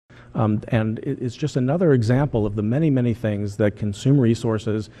And it's just another example of the many, many things that consume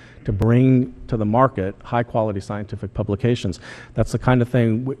resources to bring to the market high-quality scientific publications. That's the kind of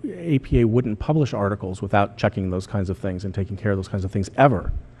thing APA wouldn't publish articles without checking those kinds of things and taking care of those kinds of things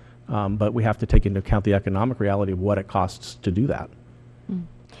ever. But we have to take into account the economic reality of what it costs to do that.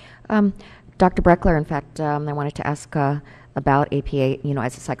 Dr. Breckler, in fact, I wanted to ask about APA. You know,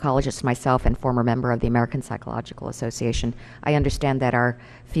 as a psychologist myself and former member of the American Psychological Association, I understand that our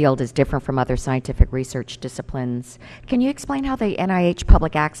field is different from other scientific research disciplines. Can you explain how the NIH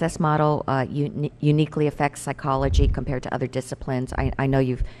public access model uniquely affects psychology compared to other disciplines? I know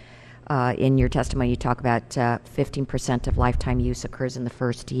you've, in your testimony, you talk about 15% of lifetime use occurs in the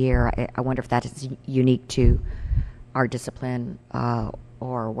first year. I wonder if that is unique to our discipline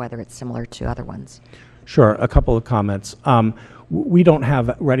or whether it's similar to other ones. Sure, a couple of comments. We don't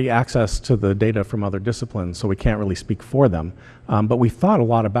have ready access to the data from other disciplines, so we can't really speak for them. But we thought a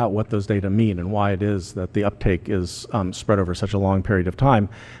lot about what those data mean and why it is that the uptake is spread over such a long period of time.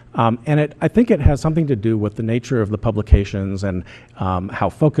 And I think it has something to do with the nature of the publications and how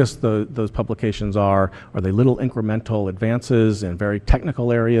focused those publications are. Are they little incremental advances in very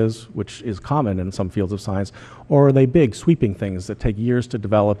technical areas, which is common in some fields of science, or are they big, sweeping things that take years to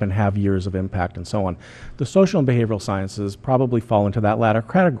develop and have years of impact and so on? The social and behavioral sciences probably fall into that latter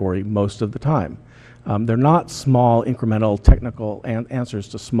category most of the time. They're not small, incremental, technical answers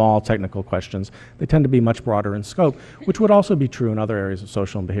to small technical questions. They tend to be much broader in scope, which would also be true in other areas of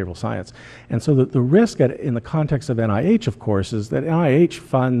social and behavioral science. And so the risk in the context of NIH, of course, is that NIH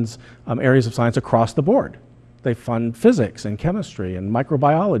funds areas of science across the board. They fund physics and chemistry and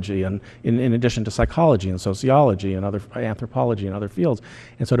microbiology, and in addition to psychology and sociology and other anthropology and other fields.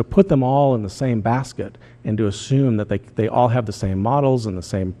 And so to put them all in the same basket and to assume that they all have the same models and the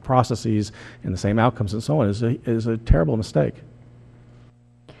same processes and the same outcomes and so on is a terrible mistake.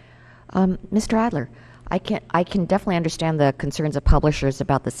 Mr. Adler, I can definitely understand the concerns of publishers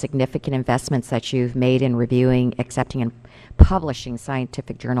about the significant investments that you've made in reviewing, accepting, and publishing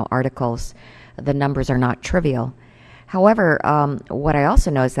scientific journal articles. The numbers are not trivial. However, what I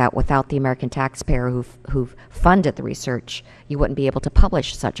also know is that without the American taxpayer who've funded the research, you wouldn't be able to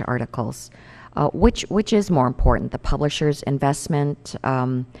publish such articles. Which is more important, the publisher's investment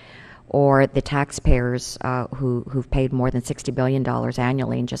or the taxpayers who've paid more than $60 billion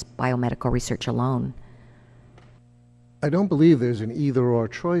annually in just biomedical research alone? I don't believe there's an either-or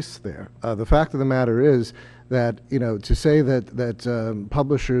choice there. The fact of the matter is that, you know, to say that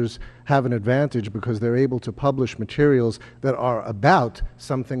publishers have an advantage because they're able to publish materials that are about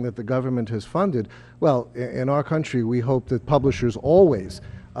something that the government has funded, well, in our country, we hope that publishers always,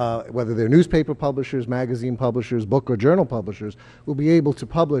 whether they're newspaper publishers, magazine publishers, book or journal publishers, will be able to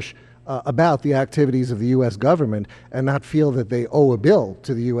publish about the activities of the U.S. government and not feel that they owe a bill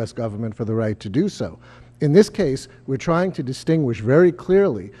to the U.S. government for the right to do so. In this case, we're trying to distinguish very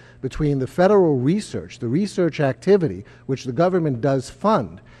clearly between the federal research, the research activity, which the government does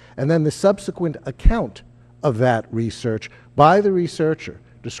fund, and then the subsequent account of that research by the researcher,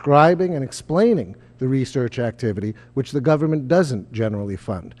 describing and explaining the research activity, which the government doesn't generally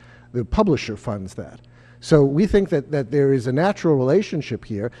fund. The publisher funds that. So we think that there is a natural relationship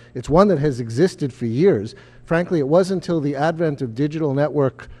here. It's one that has existed for years. Frankly, it wasn't until the advent of digital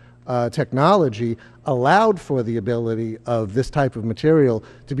network technology allowed for the ability of this type of material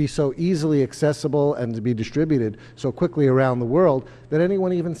to be so easily accessible and to be distributed so quickly around the world that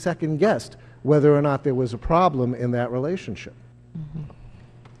anyone even second-guessed whether or not there was a problem in that relationship. Mm-hmm.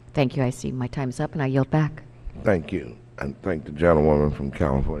 Thank you. I see my time's up, and I yield back. Thank you. And thank the gentlewoman from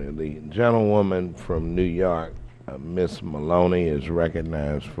California. The gentlewoman from New York, Ms. Maloney, is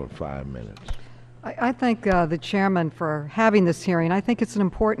recognized for 5 minutes. I thank the chairman for having this hearing. I think it's an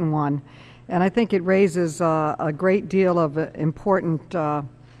important one, and I think it raises a great deal of important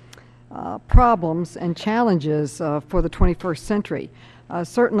problems and challenges for the 21st century.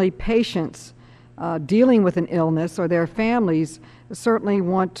 Certainly patients dealing with an illness or their families certainly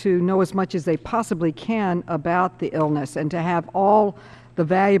want to know as much as they possibly can about the illness and to have all the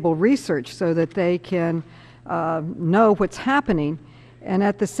valuable research so that they can know what's happening. And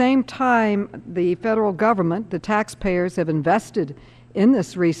at the same time, the federal government, the taxpayers, have invested in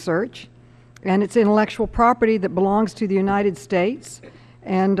this research, and it's intellectual property that belongs to the United States,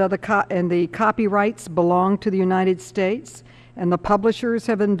 and the copyrights belong to the United States, and the publishers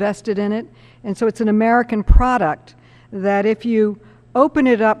have invested in it. And so it's an American product that if you open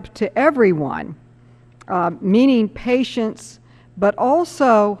it up to everyone, meaning patients, but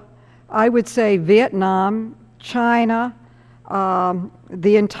also, I would say, Vietnam, China,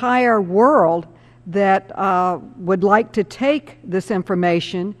 the entire world that would like to take this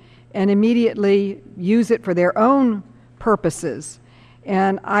information and immediately use it for their own purposes.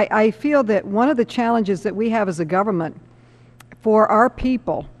 And I feel that one of the challenges that we have as a government for our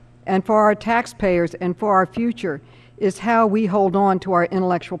people and for our taxpayers and for our future is how we hold on to our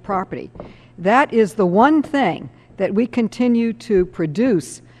intellectual property. That is the one thing that we continue to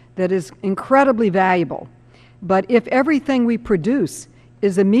produce that is incredibly valuable. But if everything we produce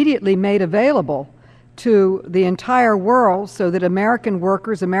is immediately made available to the entire world so that American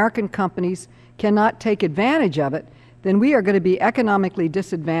workers, American companies cannot take advantage of it, then we are going to be economically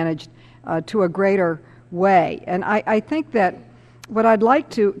disadvantaged to a greater way. And I think that what I'd like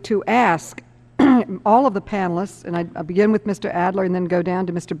to ask all of the panelists, and I begin with Mr. Adler and then go down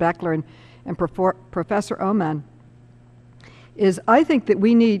to Mr. Beckler and Professor Oman, is I think that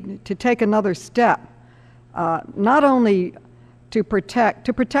we need to take another step, not only to protect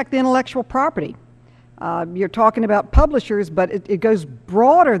the intellectual property. You're talking about publishers, but it goes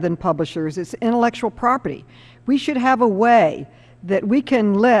broader than publishers. It's intellectual property. We should have a way that we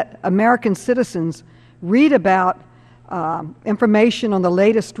can let American citizens read about information on the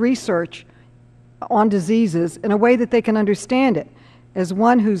latest research on diseases in a way that they can understand it. As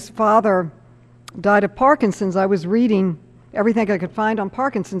one whose father died of Parkinson's, I was reading everything I could find on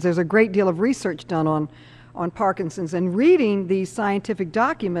Parkinson's. There's a great deal of research done on Parkinson's, and reading these scientific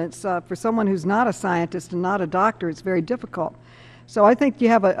documents for someone who's not a scientist and not a doctor, it's very difficult. So I think you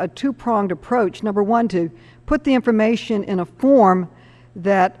have a two-pronged approach. Number one, to put the information in a form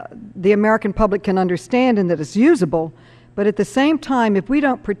that the American public can understand and that is usable, but at the same time, if we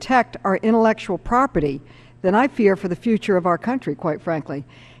don't protect our intellectual property, then I fear for the future of our country, quite frankly.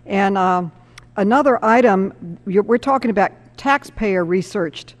 And another item, we're talking about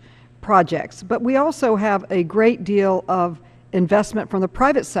taxpayer-researched projects, but we also have a great deal of investment from the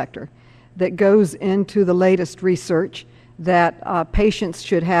private sector that goes into the latest research that patients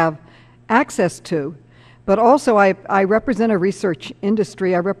should have access to. But also I represent a research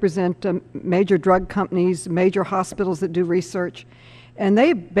industry. I represent major drug companies, major hospitals that do research, and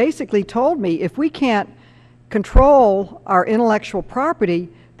they basically told me if we can't control our intellectual property,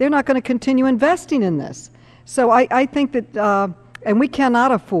 they're not going to continue investing in this. So I think that and we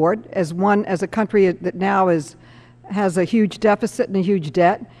cannot afford, as a country that now has a huge deficit and a huge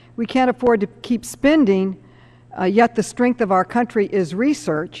debt, we can't afford to keep spending, yet the strength of our country is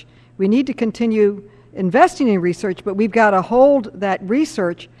research. We need to continue investing in research, but we've got to hold that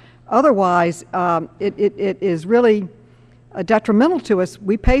research. Otherwise, it is really detrimental to us.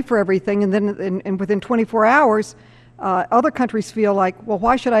 We pay for everything, and then and within 24 hours, other countries feel like, well,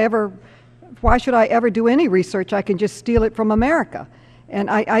 why should I ever do any research? I can just steal it from America. And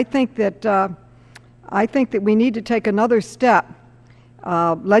I think that we need to take another step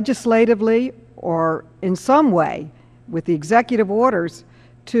legislatively or in some way with the executive orders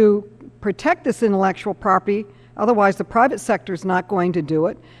to protect this intellectual property. Otherwise, the private sector is not going to do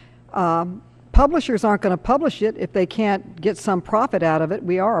it. Publishers aren't going to publish it if they can't get some profit out of it.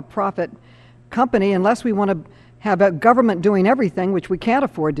 We are a profit company. Unless we want to have a government doing everything, which we can't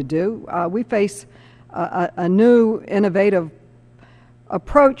afford to do, we face a new innovative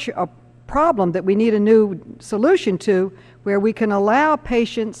approach, a problem that we need a new solution to, where we can allow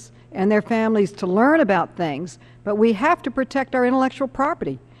patients and their families to learn about things, but we have to protect our intellectual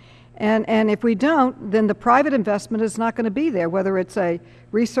property. And if we don't, then the private investment is not going to be there, whether it's a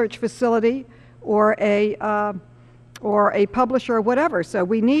research facility or a publisher or whatever. So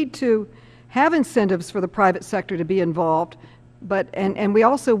we need to have incentives for the private sector to be involved, and we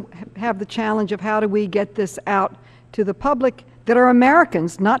also have the challenge of how do we get this out to the public that are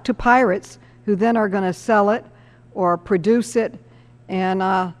Americans, not to pirates who then are going to sell it or produce it. And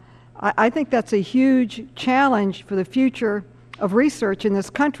I think that's a huge challenge for the future of research in this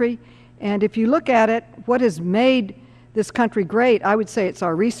country. And if you look at it, what has made this country great, I would say it's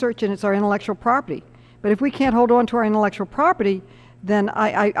our research and it's our intellectual property. But if we can't hold on to our intellectual property, then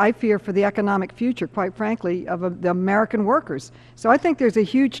I fear for the economic future, quite frankly, of the American workers. So I think there's a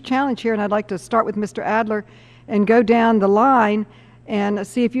huge challenge here, and I'd like to start with Mr. Adler and go down the line and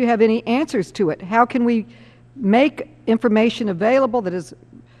see if you have any answers to it. How can we make information available that is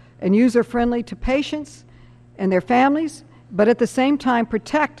and user-friendly to patients and their families, but at the same time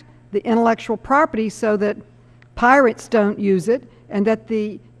protect the intellectual property so that pirates don't use it and that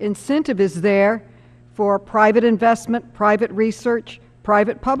the incentive is there for private investment, private research,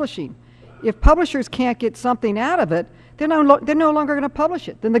 private publishing? If publishers can't get something out of it, they're no longer going to publish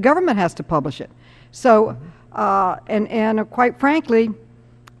it. Then the government has to publish it. So, and quite frankly,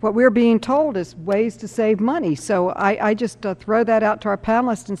 what we're being told is ways to save money. So I just throw that out to our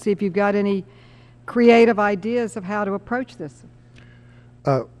panelists and see if you've got any creative ideas of how to approach this.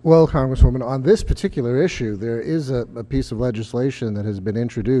 Well, Congresswoman, on this particular issue, there is a piece of legislation that has been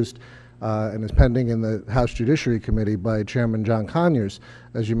introduced and is pending in the House Judiciary Committee by Chairman John Conyers,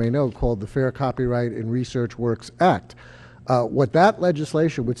 as you may know, called the Fair Copyright in Research Works Act. What that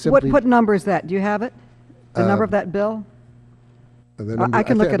legislation would simply... What number is that? Do you have it? The number of that bill? I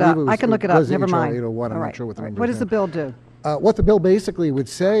can look it up. I can look it up. Never mind. 801. I'm not sure what the number is. What does the bill do? What the bill basically would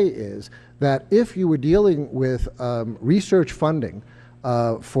say is that if you were dealing with research funding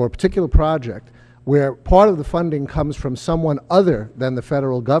for a particular project where part of the funding comes from someone other than the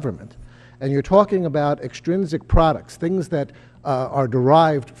federal government, and you're talking about extrinsic products, things that are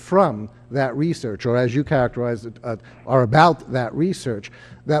derived from that research, or as you characterized it, are about that research,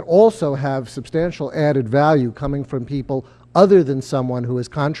 that also have substantial added value coming from people other than someone who has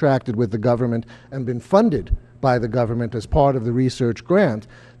contracted with the government and been funded by the government as part of the research grant,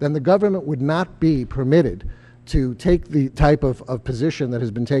 then the government would not be permitted to take the type of position that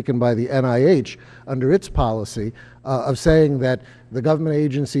has been taken by the NIH under its policy of saying that the government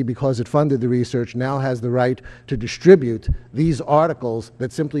agency, because it funded the research, now has the right to distribute these articles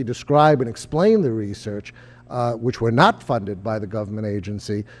that simply describe and explain the research, which were not funded by the government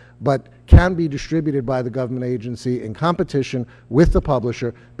agency, but can be distributed by the government agency in competition with the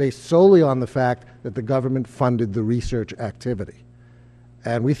publisher based solely on the fact that the government funded the research activity.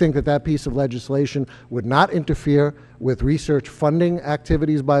 And we think that that piece of legislation would not interfere with research funding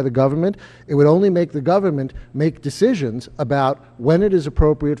activities by the government. It would only make the government make decisions about when it is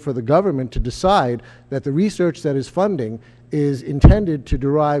appropriate for the government to decide that the research that is funding is intended to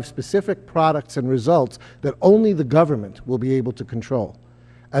derive specific products and results that only the government will be able to control,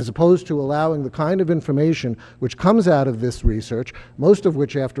 as opposed to allowing the kind of information which comes out of this research, most of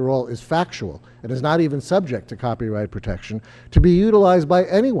which, after all, is factual and is not even subject to copyright protection, to be utilized by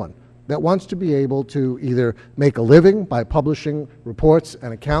anyone that wants to be able to either make a living by publishing reports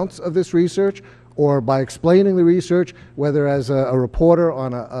and accounts of this research, or by explaining the research, whether as a reporter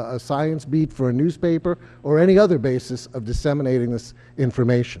on a science beat for a newspaper, or any other basis of disseminating this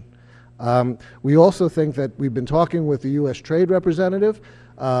information. We also think that we've been talking with the U.S. Trade Representative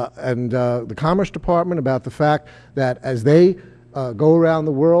and the Commerce Department about the fact that as they go around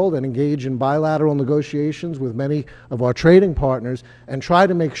the world and engage in bilateral negotiations with many of our trading partners and try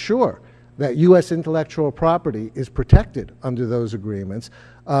to make sure that U.S. intellectual property is protected under those agreements,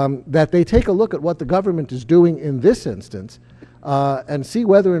 that they take a look at what the government is doing in this instance and see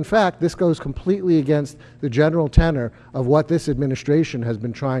whether, in fact, this goes completely against the general tenor of what this administration has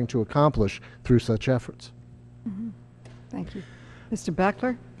been trying to accomplish through such efforts. Mm-hmm. Thank you. Mr.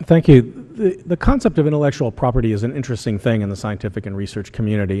 Beckler? Thank you. The concept of intellectual property is an interesting thing in the scientific and research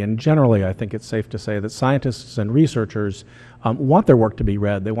community, and generally I think it's safe to say that scientists and researchers want their work to be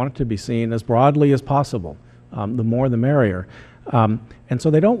read. They want it to be seen as broadly as possible. The more the merrier. And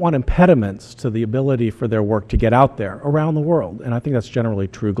so they don't want impediments to the ability for their work to get out there around the world, and I think that's generally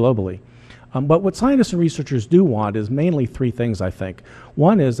true globally. But what scientists and researchers do want is mainly three things, I think.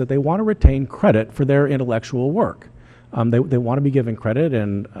 One is that they want to retain credit for their intellectual work. They want to be given credit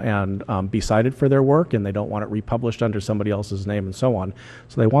and be cited for their work, and they don't want it republished under somebody else's name and so on.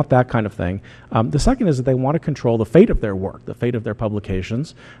 So they want that kind of thing. The second is that they want to control the fate of their work, the fate of their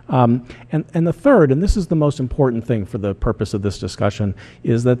publications. And the third, and this is the most important thing for the purpose of this discussion,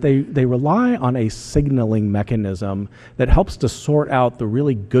 is that they rely on a signaling mechanism that helps to sort out the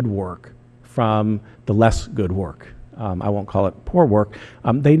really good work from the less good work. I won't call it poor work.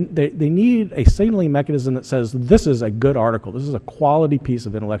 They need a signaling mechanism that says this is a good article, this is a quality piece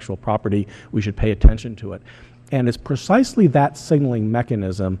of intellectual property, we should pay attention to it. And it's precisely that signaling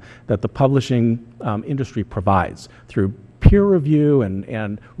mechanism that the publishing industry provides through peer review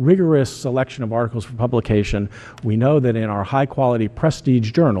and rigorous selection of articles for publication. We know that in our high quality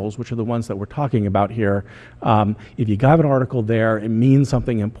prestige journals, which are the ones that we're talking about here, if you have an article there, it means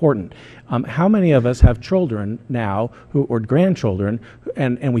something important. How many of us have children now or grandchildren,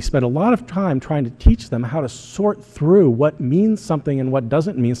 and we spend a lot of time trying to teach them how to sort through what means something and what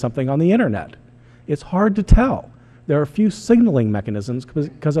doesn't mean something on the internet? It's hard to tell. There are a few signaling mechanisms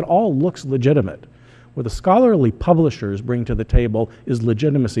because it all looks legitimate. What the scholarly publishers bring to the table is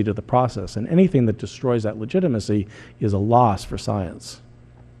legitimacy to the process, and anything that destroys that legitimacy is a loss for science.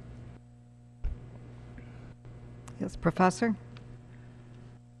 Yes, Professor?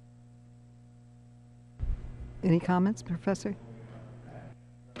 Any comments, Professor?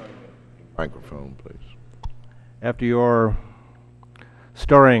 Microphone, please. After your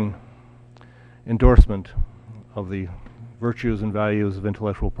stirring endorsement of the virtues and values of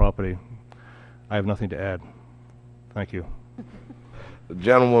intellectual property, I have nothing to add. Thank you. The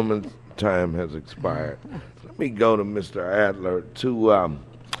gentlewoman's time has expired. Let me go to Mr. Adler.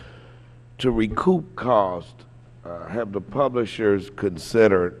 To recoup cost, have the publishers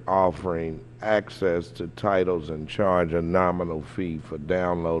considered offering access to titles and charge a nominal fee for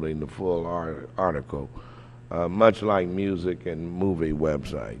downloading the full article, much like music and movie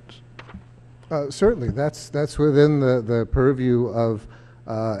websites? Certainly, that's within the purview of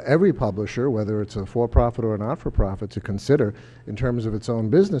every publisher, whether it's a for-profit or a not-for-profit, to consider in terms of its own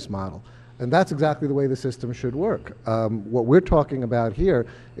business model. And that's exactly the way the system should work. What we're talking about here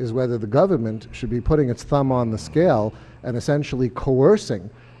is whether the government should be putting its thumb on the scale and essentially coercing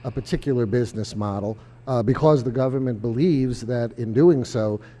a particular business model because the government believes that in doing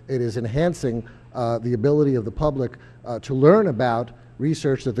so it is enhancing the ability of the public to learn about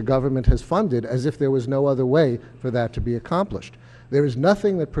research that the government has funded as if there was no other way for that to be accomplished. There is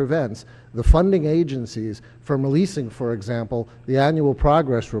nothing that prevents the funding agencies from releasing, for example, the annual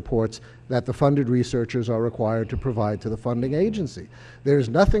progress reports that the funded researchers are required to provide to the funding agency. There is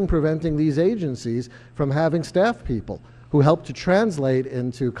nothing preventing these agencies from having staff people who help to translate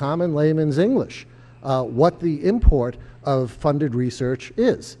into common layman's English what the import of funded research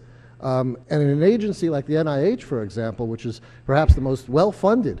is. And in an agency like the NIH, for example, which is perhaps the most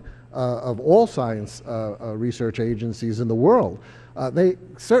well-funded of all science research agencies in the world, they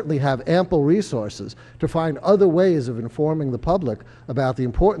certainly have ample resources to find other ways of informing the public about the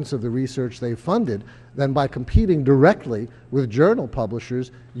importance of the research they've funded than by competing directly with journal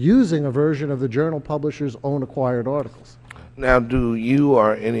publishers using a version of the journal publisher's own acquired articles. Now, do you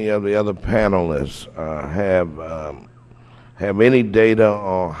or any of the other panelists have any data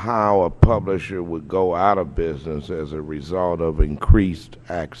on how a publisher would go out of business as a result of increased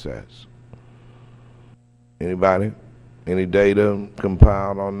access? Anybody? Any data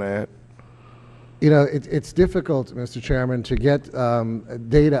compiled on that? You know, it's difficult, Mr. Chairman, to get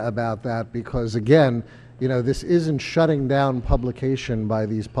data about that because, again, you know, this isn't shutting down publication by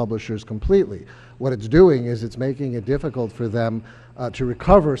these publishers completely. What it's doing is it's making it difficult for them to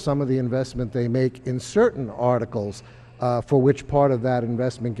recover some of the investment they make in certain articles for which part of that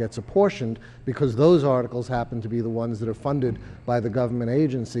investment gets apportioned, because those articles happen to be the ones that are funded by the government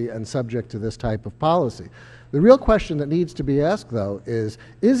agency and subject to this type of policy. The real question that needs to be asked, though, is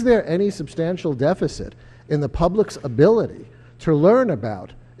there any substantial deficit in the public's ability to learn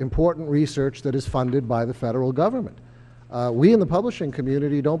about important research that is funded by the federal government? We in the publishing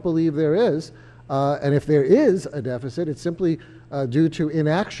community don't believe there is, and if there is a deficit, it's simply due to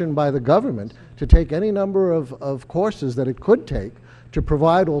inaction by the government to take any number of courses that it could take to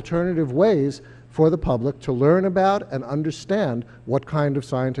provide alternative ways for the public to learn about and understand what kind of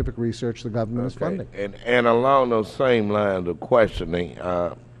scientific research the government is funding. And along those same lines of questioning,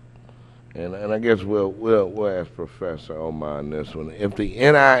 and I guess we'll ask Professor Omar on this one. If the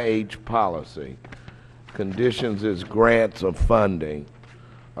NIH policy conditions its grants of funding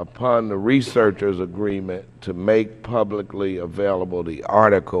upon the researcher's agreement to make publicly available the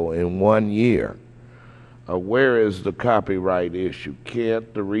article in 1 year, where is the copyright issue?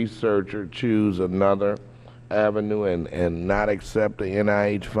 Can't the researcher choose another avenue and not accept the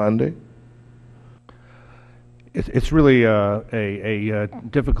NIH funding? It's really a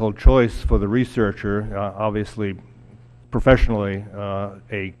difficult choice for the researcher. Obviously, professionally,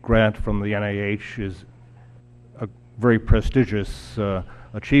 a grant from the NIH is a very prestigious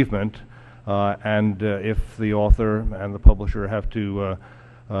achievement, and if the author and the publisher have to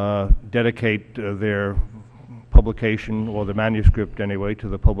dedicate their publication, or the manuscript anyway, to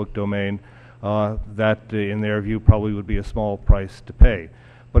the public domain, that in their view probably would be a small price to pay.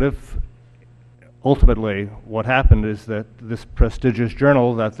 But if ultimately what happened is that this prestigious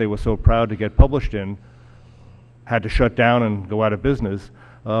journal that they were so proud to get published in had to shut down and go out of business,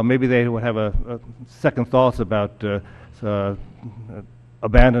 maybe they would have a second thoughts about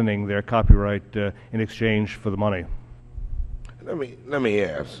abandoning their copyright in exchange for the money. Let me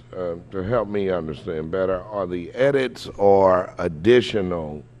ask, to help me understand better, are the edits or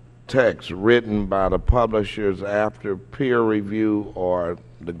additional text written by the publishers after peer review or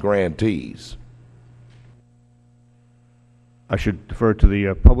the grantees? I should defer to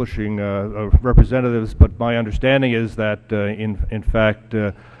the publishing representatives, but my understanding is that in fact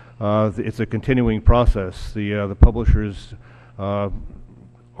it's a continuing process. The publishers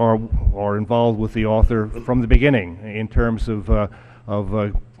are involved with the author from the beginning in terms of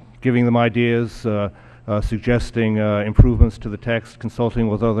giving them ideas, suggesting improvements to the text, consulting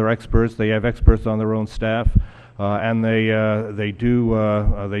with other experts. They have experts on their own staff. and they do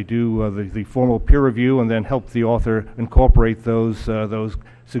the formal peer review and then help the author incorporate those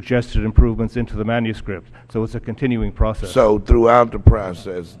suggested improvements into the manuscript. So it's a continuing process. So throughout the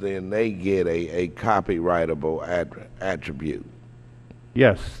process, then they get a copyrightable attribute.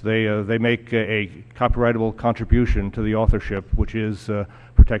 Yes, they make a copyrightable contribution to the authorship, which is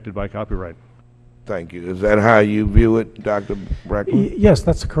protected by copyright. Thank you. Is that how you view it, Dr. Breckler? Yes,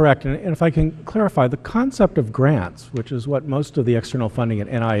 that's correct. And if I can clarify, the concept of grants, which is what most of the external funding at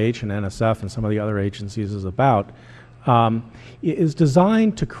NIH and NSF and some of the other agencies is about, is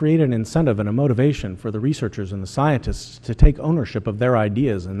designed to create an incentive and a motivation for the researchers and the scientists to take ownership of their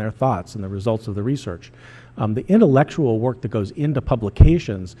ideas and their thoughts and the results of the research. The intellectual work that goes into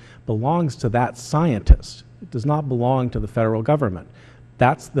publications belongs to that scientist. It does not belong to the federal government.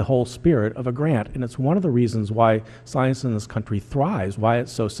 That's the whole spirit of a grant, and it's one of the reasons why science in this country thrives, why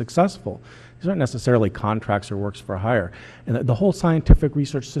it's so successful. These aren't necessarily contracts or works for hire. And the whole scientific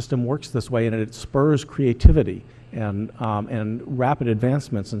research system works this way, and it spurs creativity and rapid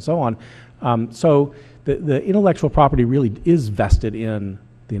advancements and so on. So the intellectual property really is vested in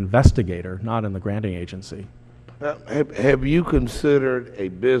the investigator, not in the granting agency. Have you considered a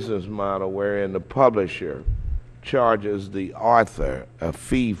business model wherein the publisher charges the author a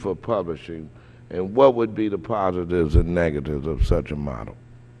fee for publishing, and what would be the positives and negatives of such a model?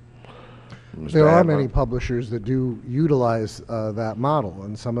 There are many publishers that do utilize that model,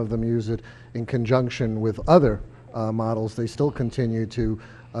 and some of them use it in conjunction with other models. They still continue to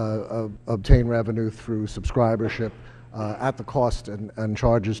obtain revenue through subscribership at the cost and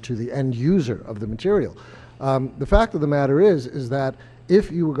charges to the end user of the material. The fact of the matter is that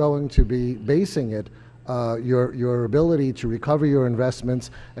if you were going to be basing it your ability to recover your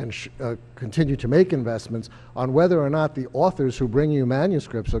investments and continue to make investments on whether or not the authors who bring you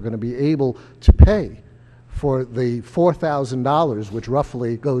manuscripts are going to be able to pay for the $4,000, which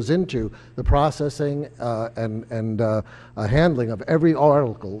roughly goes into the processing and handling of every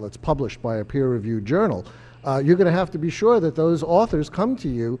article that's published by a peer-reviewed journal. You're going to have to be sure that those authors come to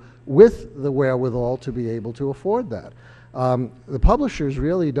you with the wherewithal to be able to afford that. The publishers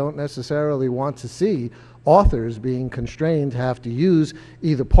really don't necessarily want to see authors being constrained to have to use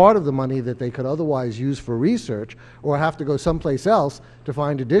either part of the money that they could otherwise use for research or have to go someplace else to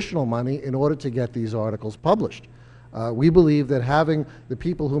find additional money in order to get these articles published. We believe that having the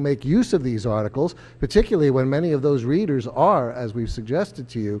people who make use of these articles, particularly when many of those readers are, as we've suggested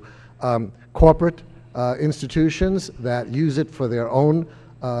to you, corporate institutions that use it for their own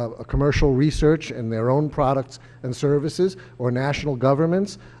commercial research and their own products and services, or national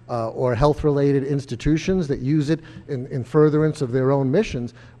governments or health-related institutions that use it in furtherance of their own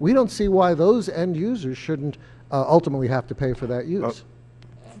missions, we don't see why those end users shouldn't ultimately have to pay for that use.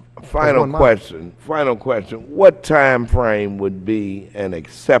 Final question. What time frame would be an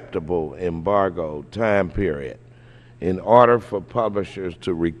acceptable embargo time period in order for publishers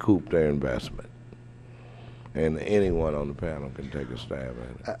to recoup their investment? And anyone on the panel can take a stab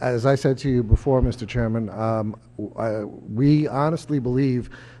at it. As I said to you before, Mr. Chairman, we honestly believe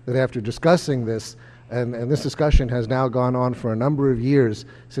that after discussing this, and this discussion has now gone on for a number of years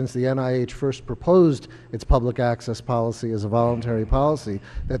since the NIH first proposed its public access policy as a voluntary policy,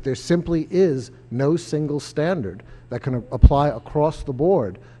 that there simply is no single standard that can apply across the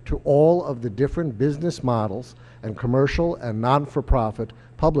board to all of the different business models and commercial and non-for-profit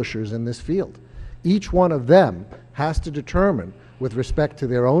publishers in this field. Each one of them has to determine, with respect to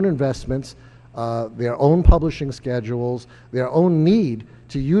their own investments, their own publishing schedules, their own need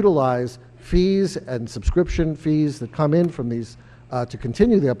to utilize fees and subscription fees that come in from these to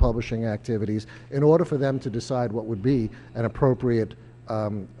continue their publishing activities in order for them to decide what would be an appropriate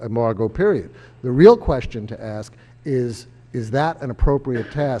embargo period. The real question to ask is that an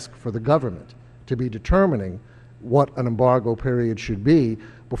appropriate task for the government to be determining what an embargo period should be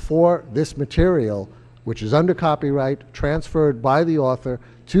before this material, which is under copyright, transferred by the author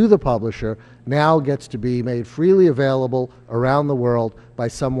to the publisher, now gets to be made freely available around the world by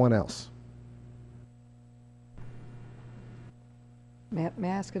someone else? May I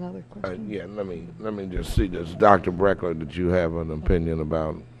ask another question? Yeah, let me just see this. Dr. Breckler, did you have an opinion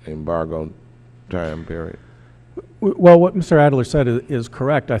about embargo time period? Well, what Mr. Adler said is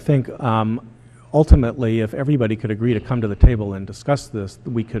correct. I think ultimately, if everybody could agree to come to the table and discuss this,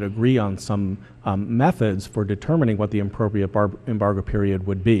 we could agree on some methods for determining what the appropriate embargo period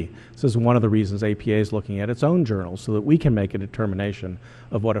would be. This is one of the reasons APA is looking at its own journals, so that we can make a determination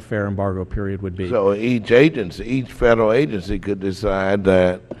of what a fair embargo period would be. So each federal agency could decide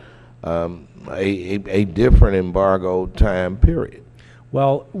that a different embargo time period.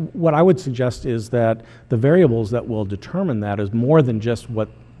 Well, what I would suggest is that the variables that will determine that is more than just what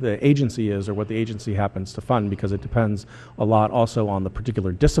the agency is or what the agency happens to fund, because it depends a lot also on the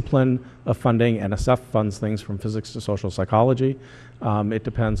particular discipline of funding. NSF funds things from physics to social psychology. It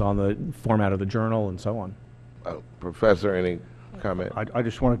depends on the format of the journal and so on. Professor, any comment? I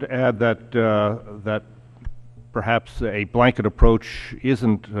just wanted to add that that perhaps a blanket approach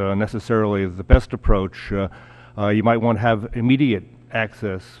isn't necessarily the best approach. You might want to have immediate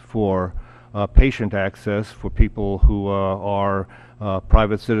access for patient access for people who are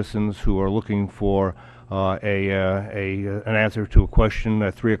private citizens who are looking for an answer to a question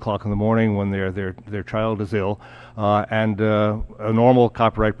at 3 o'clock in the morning when their child is ill, and a normal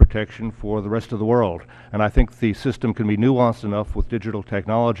copyright protection for the rest of the world. And I think the system can be nuanced enough with digital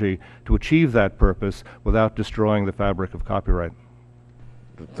technology to achieve that purpose without destroying the fabric of copyright.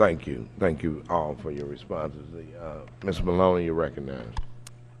 Thank you. Thank you all for your responses. Ms. Maloney, you're recognized.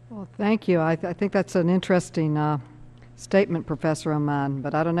 Well, thank you. I think that's an interesting statement, Professor Oman,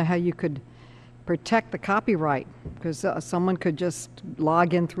 but I don't know how you could protect the copyright, because someone could just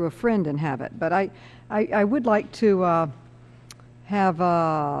log in through a friend and have it. But I would like to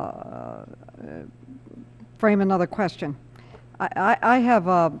frame another question. I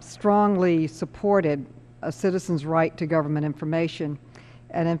have strongly supported a citizen's right to government information,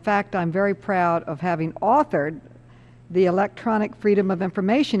 and in fact I'm very proud of having authored the Electronic Freedom of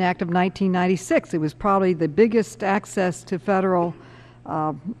Information Act of 1996. It was probably the biggest access to federal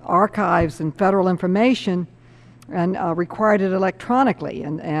archives and federal information, and required it electronically.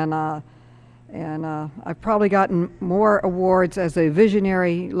 And I've probably gotten more awards as a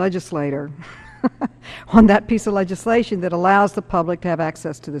visionary legislator on that piece of legislation that allows the public to have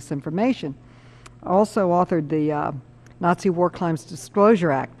access to this information. I also authored the Nazi War Crimes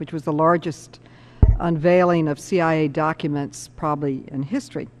Disclosure Act, which was the largest unveiling of CIA documents probably in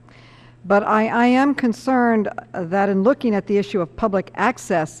history. But I am concerned that in looking at the issue of public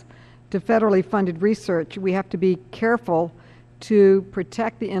access to federally funded research, we have to be careful to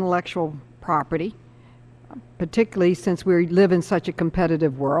protect the intellectual property, particularly since we live in such a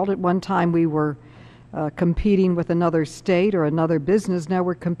competitive world. At one time we were competing with another state or another business. Now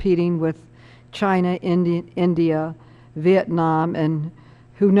we're competing with China, India, Vietnam, and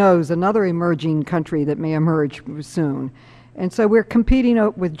who knows, another emerging country that may emerge soon. And so we're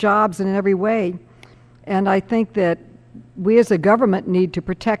competing with jobs in every way. And I think that we as a government need to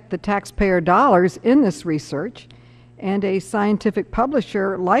protect the taxpayer dollars in this research. And a scientific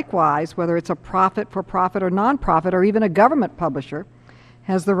publisher, likewise, whether it's a profit-for-profit or nonprofit or even a government publisher,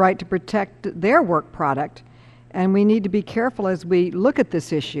 has the right to protect their work product. And we need to be careful as we look at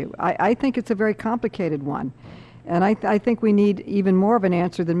this issue. I think it's a very complicated one. And I think we need even more of an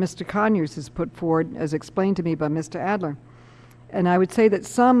answer than Mr. Conyers has put forward, as explained to me by Mr. Adler. And I would say that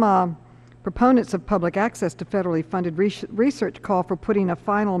some proponents of public access to federally funded research call for putting a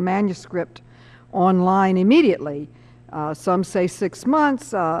final manuscript online immediately. Some say 6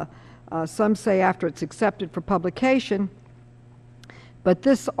 months, some say after it's accepted for publication. But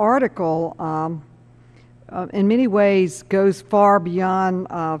this article, in many ways, goes far beyond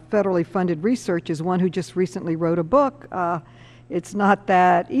federally funded research. As one who just recently wrote a book, it's not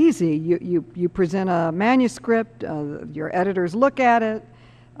that easy. You present a manuscript, your editors look at it,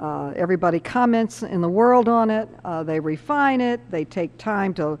 everybody comments in the world on it, they refine it, they take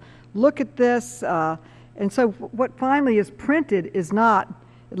time to look at this, and so what finally is printed is not,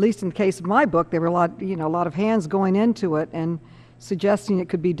 at least in the case of my book, there were a lot of hands going into it and suggesting it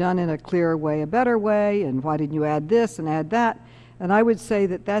could be done in a clearer way, a better way, and why didn't you add this and add that? And I would say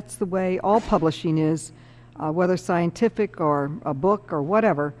that that's the way all publishing is, whether scientific or a book or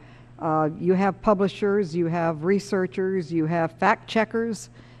whatever. You have publishers, you have researchers, you have fact checkers.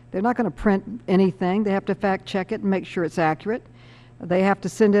 They're not going to print anything. They have to fact check it and make sure it's accurate. They have to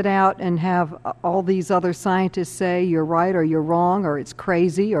send it out and have all these other scientists say you're right or you're wrong or it's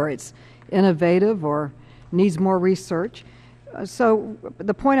crazy or it's innovative or needs more research. So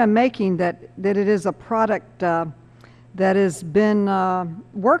the point I'm making that it is a product that has been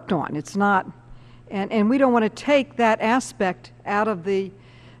worked on. It's not, and we don't want to take that aspect out of the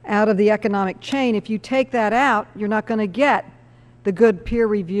economic chain. If you take that out, you're not going to get the good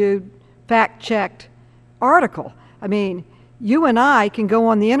peer-reviewed, fact-checked article. I mean, you and I can go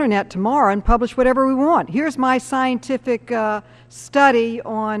on the internet tomorrow and publish whatever we want. Here's my scientific study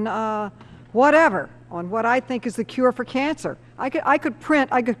on whatever, on what I think is the cure for cancer. I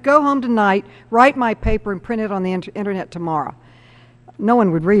could go home tonight, write my paper, and print it on the internet tomorrow. No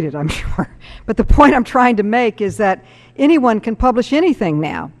one would read it, I'm sure. But the point I'm trying to make is that anyone can publish anything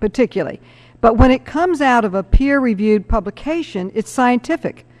now, particularly. But when it comes out of a peer-reviewed publication, it's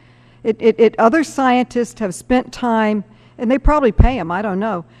scientific. Other scientists have spent time, and they probably pay them, I don't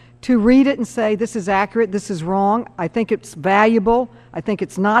know, to read it and say, this is accurate, this is wrong, I think it's valuable, I think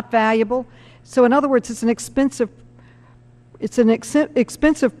it's not valuable. So in other words, it's an expensive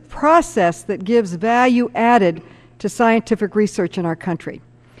process that gives value added to scientific research in our country.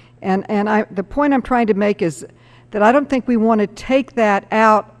 And the point I'm trying to make is that I don't think we want to take that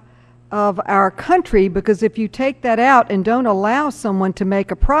out of our country, because if you take that out and don't allow someone to make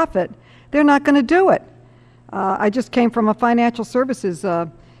a profit, they're not going to do it. I just came from a financial services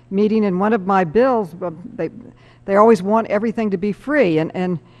meeting, and one of my bills, they always want everything to be free,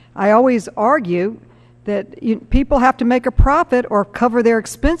 and I always argue that people have to make a profit or cover their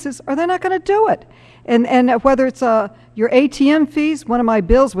expenses, or they're not going to do it. And whether it's your ATM fees, one of my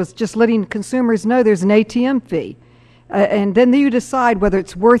bills was just letting consumers know there's an ATM fee. And then you decide whether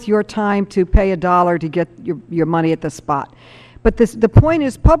it's worth your time to pay $1 to get your money at the spot. But the point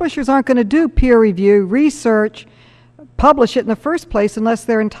is, publishers aren't going to do peer review, research, publish it in the first place unless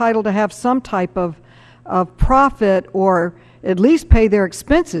they're entitled to have some type of profit, or at least pay their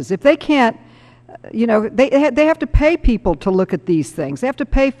expenses. If they can't, they have to pay people to look at these things. They have to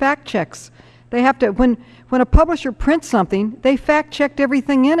pay fact checks. They have to, when a publisher prints something, they fact checked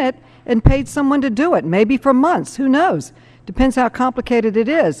everything in it and paid someone to do it, maybe for months, who knows? Depends how complicated it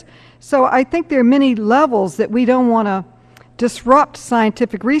is. So I think there are many levels that we don't want to disrupt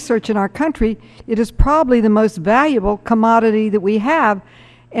scientific research in our country. It is probably the most valuable commodity that we have,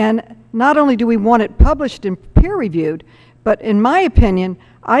 and not only do we want it published and peer-reviewed, but in my opinion,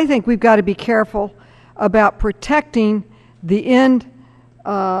 I think we've got to be careful about protecting the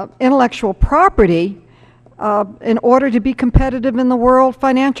intellectual property in order to be competitive in the world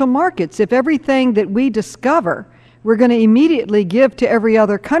financial markets. If everything that we discover we're going to immediately give to every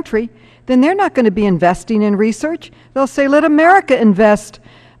other country, then they're not going to be investing in research. They'll say, let America invest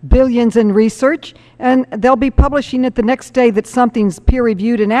billions in research, and they'll be publishing it the next day that something's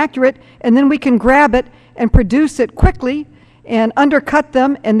peer-reviewed and accurate, and then we can grab it and produce it quickly and undercut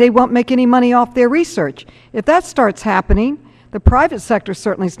them, and they won't make any money off their research. If that starts happening, the private sector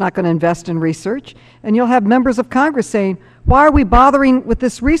certainly is not going to invest in research, and you'll have members of Congress saying, why are we bothering with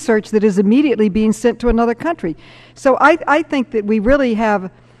this research that is immediately being sent to another country? So I think that we really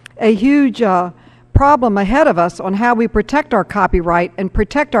have a huge problem ahead of us on how we protect our copyright and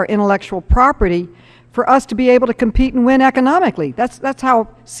protect our intellectual property for us to be able to compete and win economically. That's how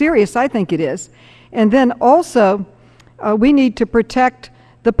serious I think it is. And then also, we need to protect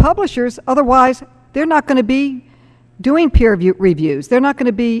the publishers, otherwise they're not going to be doing peer reviews. They're not going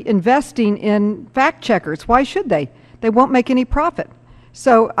to be investing in fact checkers. Why should they? They won't make any profit.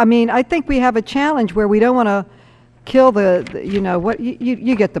 So, I mean, I think we have a challenge where we don't want to kill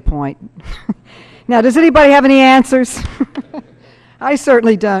you get the point. Now, does anybody have any answers? I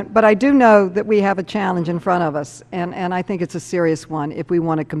certainly don't, but I do know that we have a challenge in front of us, and I think it's a serious one if we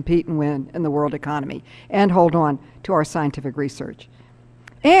want to compete and win in the world economy and hold on to our scientific research.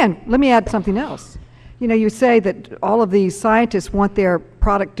 And let me add something else. You say that all of these scientists want their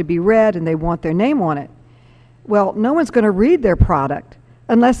product to be read and they want their name on it. Well, no one's going to read their product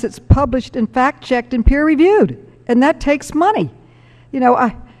unless it's published and fact-checked and peer-reviewed, and that takes money.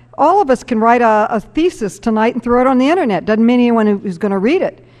 All of us can write a thesis tonight and throw it on the internet. Doesn't mean anyone who's going to read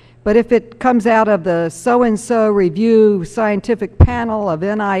it. But if it comes out of the so-and-so review scientific panel of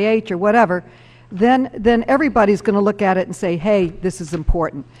NIH or whatever, then everybody's going to look at it and say, hey, this is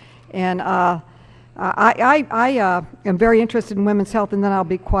important. And I am very interested in women's health, and then I'll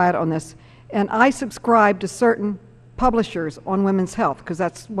be quiet on this. And I subscribe to certain publishers on women's health, because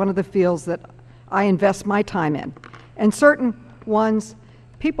that's one of the fields that I invest my time in. And certain ones,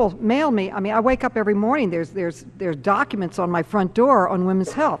 people mail me. I mean, I wake up every morning, there's documents on my front door on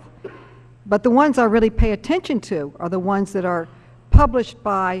women's health. But the ones I really pay attention to are the ones that are published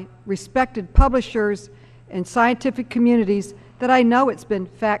by respected publishers and scientific communities that I know it's been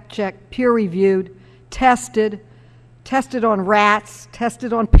fact-checked, peer-reviewed, tested on rats,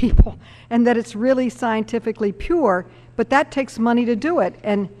 tested on people, and that it's really scientifically pure, but that takes money to do it.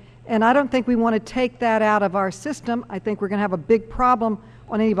 And I don't think we want to take that out of our system. I think we're going to have a big problem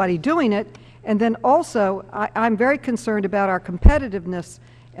on anybody doing it. And then also, I'm very concerned about our competitiveness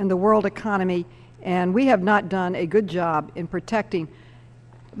in the world economy, and we have not done a good job in protecting.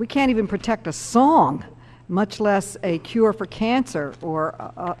 We can't even protect a song, much less a cure for cancer or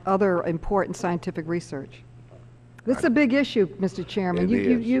other important scientific research. This is a big issue, Mr. Chairman.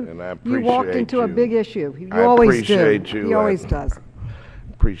 You walked into a big issue. You always do. He always does.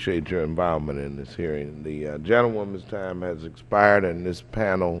 Appreciate your involvement in this hearing. The gentlewoman's time has expired, and this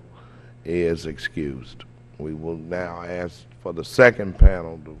panel is excused. We will now ask for the second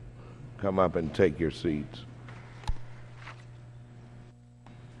panel to come up and take your seats.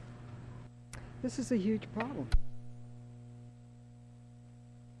 This is a huge problem.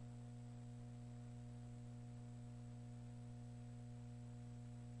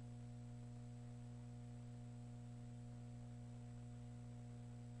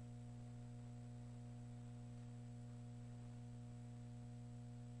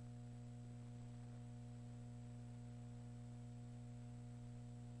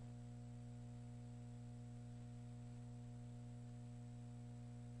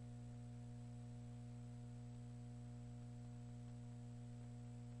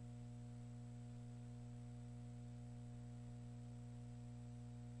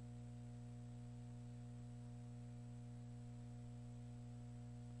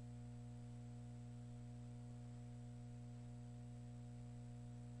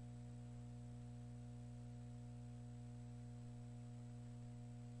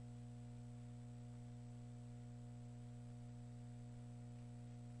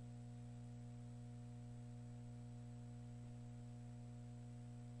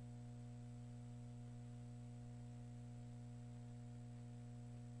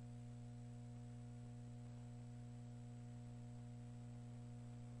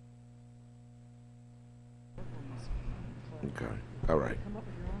 Okay, all right.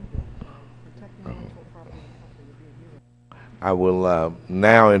 I will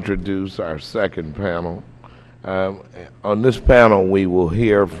now introduce our second panel. On this panel, we will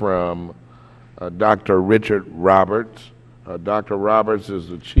hear from Dr. Richard Roberts. Dr. Roberts is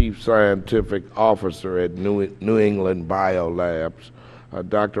the Chief Scientific Officer at New England Biolabs.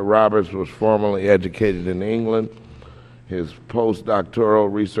 Dr. Roberts was formerly educated in England. His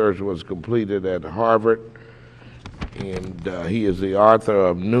postdoctoral research was completed at Harvard, and he is the author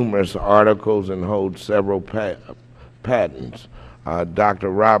of numerous articles and holds several patents. Dr.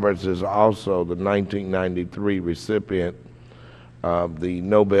 Roberts is also the 1993 recipient of the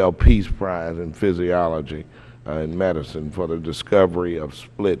Nobel Peace Prize in Physiology and Medicine for the discovery of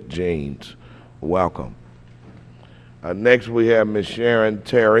split genes. Welcome. Next, we have Ms. Sharon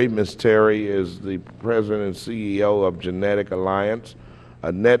Terry. Ms. Terry is the President and CEO of Genetic Alliance,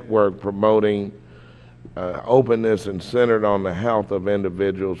 a network promoting openness and centered on the health of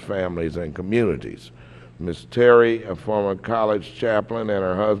individuals, families, and communities. Ms. Terry, a former college chaplain, and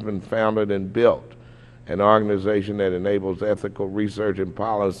her husband founded and built an organization that enables ethical research and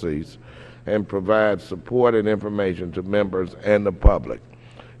policies and provides support and information to members and the public.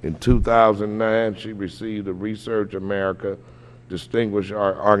 In 2009, she received the Research America Distinguished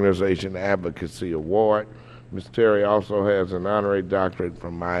Organization Advocacy Award. Ms. Terry also has an honorary doctorate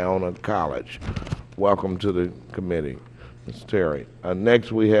from Iona College. Welcome to the committee, Ms. Terry.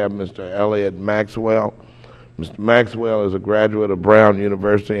 Next, we have Mr. Elliot Maxwell. Mr. Maxwell is a graduate of Brown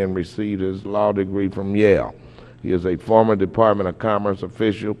University and received his law degree from Yale. He is a former Department of Commerce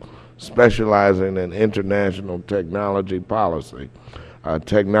official specializing in international technology policy,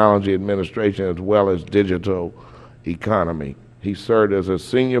 technology administration, as well as digital economy. He served as a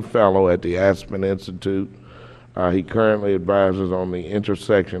senior fellow at the Aspen Institute. He currently advises on the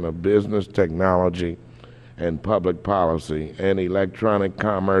intersection of business, technology, and public policy, and electronic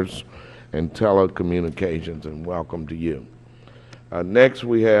commerce and telecommunications, and welcome to you. Next,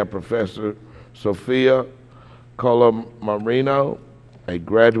 we have Professor Sophia Colamarino, a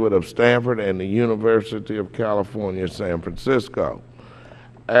graduate of Stanford and the University of California, San Francisco.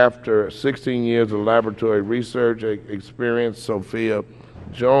 After 16 years of laboratory research experience, Sophia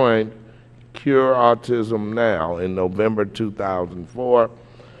joined Cure Autism Now in November 2004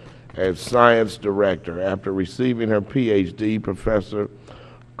 as science director. After receiving her PhD, Professor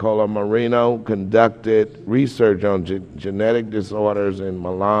Colamarino conducted research on genetic disorders in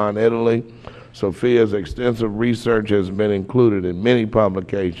Milan, Italy. Sophia's extensive research has been included in many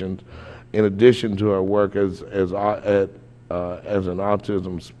publications, in addition to her work as an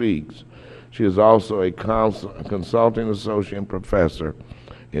Autism Speaks. She is also a consulting associate professor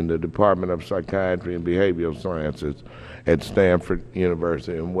in the Department of Psychiatry and Behavioral Sciences at Stanford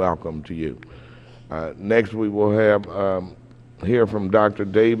University, and welcome to you. Next, we will have hear from Dr.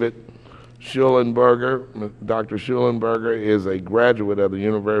 David Schulenberger. Dr. Schulenberger is a graduate of the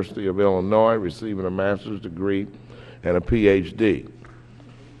University of Illinois, receiving a master's degree and a PhD.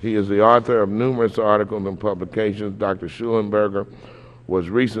 He is the author of numerous articles and publications. Dr. Schulenberger was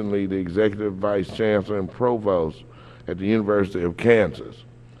recently the Executive Vice Chancellor and Provost at the University of Kansas.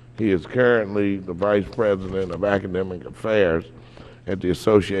 He is currently the Vice President of Academic Affairs at the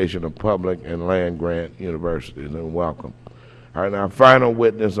Association of Public and Land Grant Universities, and welcome. All right, our final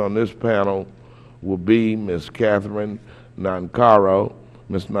witness on this panel will be Ms. Catherine Nancaro.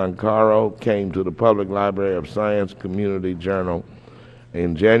 Ms. Nancaro came to the Public Library of Science Community Journal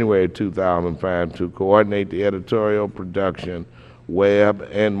in January 2005 to coordinate the editorial, production, web,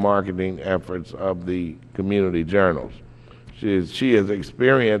 and marketing efforts of the community journals. She is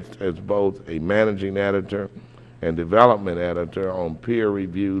experienced as both a managing editor and development editor on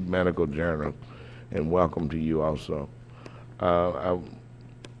peer-reviewed medical journals, and welcome to you also.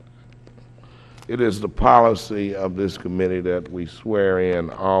 It is the policy of this committee that we swear in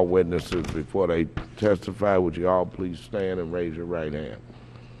all witnesses before they testify. Would you all please stand and raise your right hand?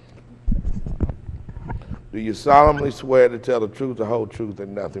 Do you solemnly swear to tell the truth, the whole truth,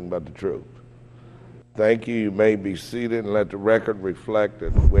 and nothing but the truth? Thank you. You may be seated, and let the record reflect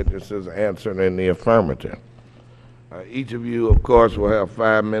that the witnesses answered in the affirmative. Each of you, of course, will have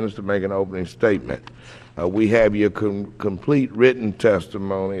 5 minutes to make an opening statement. We have your complete written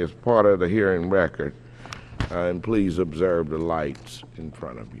testimony as part of the hearing record, and please observe the lights in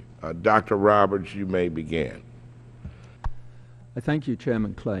front of you. Dr. Roberts, you may begin. I thank you,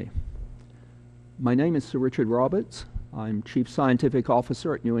 Chairman Clay. My name is Sir Richard Roberts. I'm Chief Scientific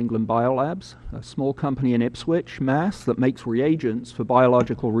Officer at New England Biolabs, a small company in Ipswich, Mass. That makes reagents for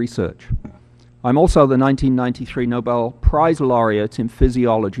biological research. I'm also the 1993 Nobel Prize laureate in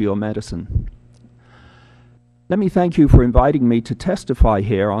physiology or medicine. Let me thank you for inviting me to testify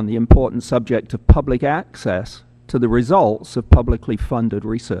here on the important subject of public access to the results of publicly funded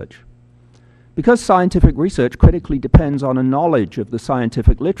research. Because scientific research critically depends on a knowledge of the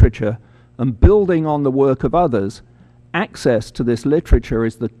scientific literature and building on the work of others, access to this literature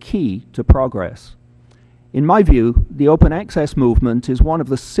is the key to progress. In my view, the open access movement is one of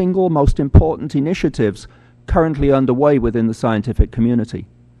the single most important initiatives currently underway within the scientific community.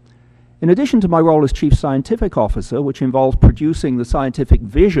 In addition to my role as Chief Scientific Officer, which involves producing the scientific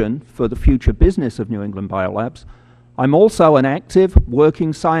vision for the future business of New England Biolabs, I'm also an active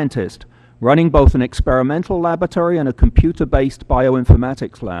working scientist, running both an experimental laboratory and a computer-based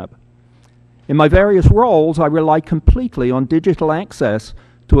bioinformatics lab. In my various roles, I rely completely on digital access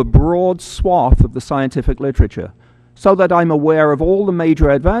to a broad swath of the scientific literature, so that I'm aware of all the major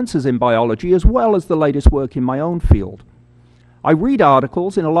advances in biology as well as the latest work in my own field. I read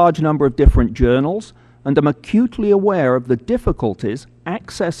articles in a large number of different journals and am acutely aware of the difficulties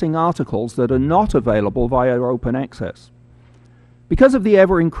accessing articles that are not available via open access. Because of the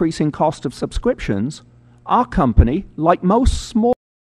ever-increasing cost of subscriptions, our company, like most small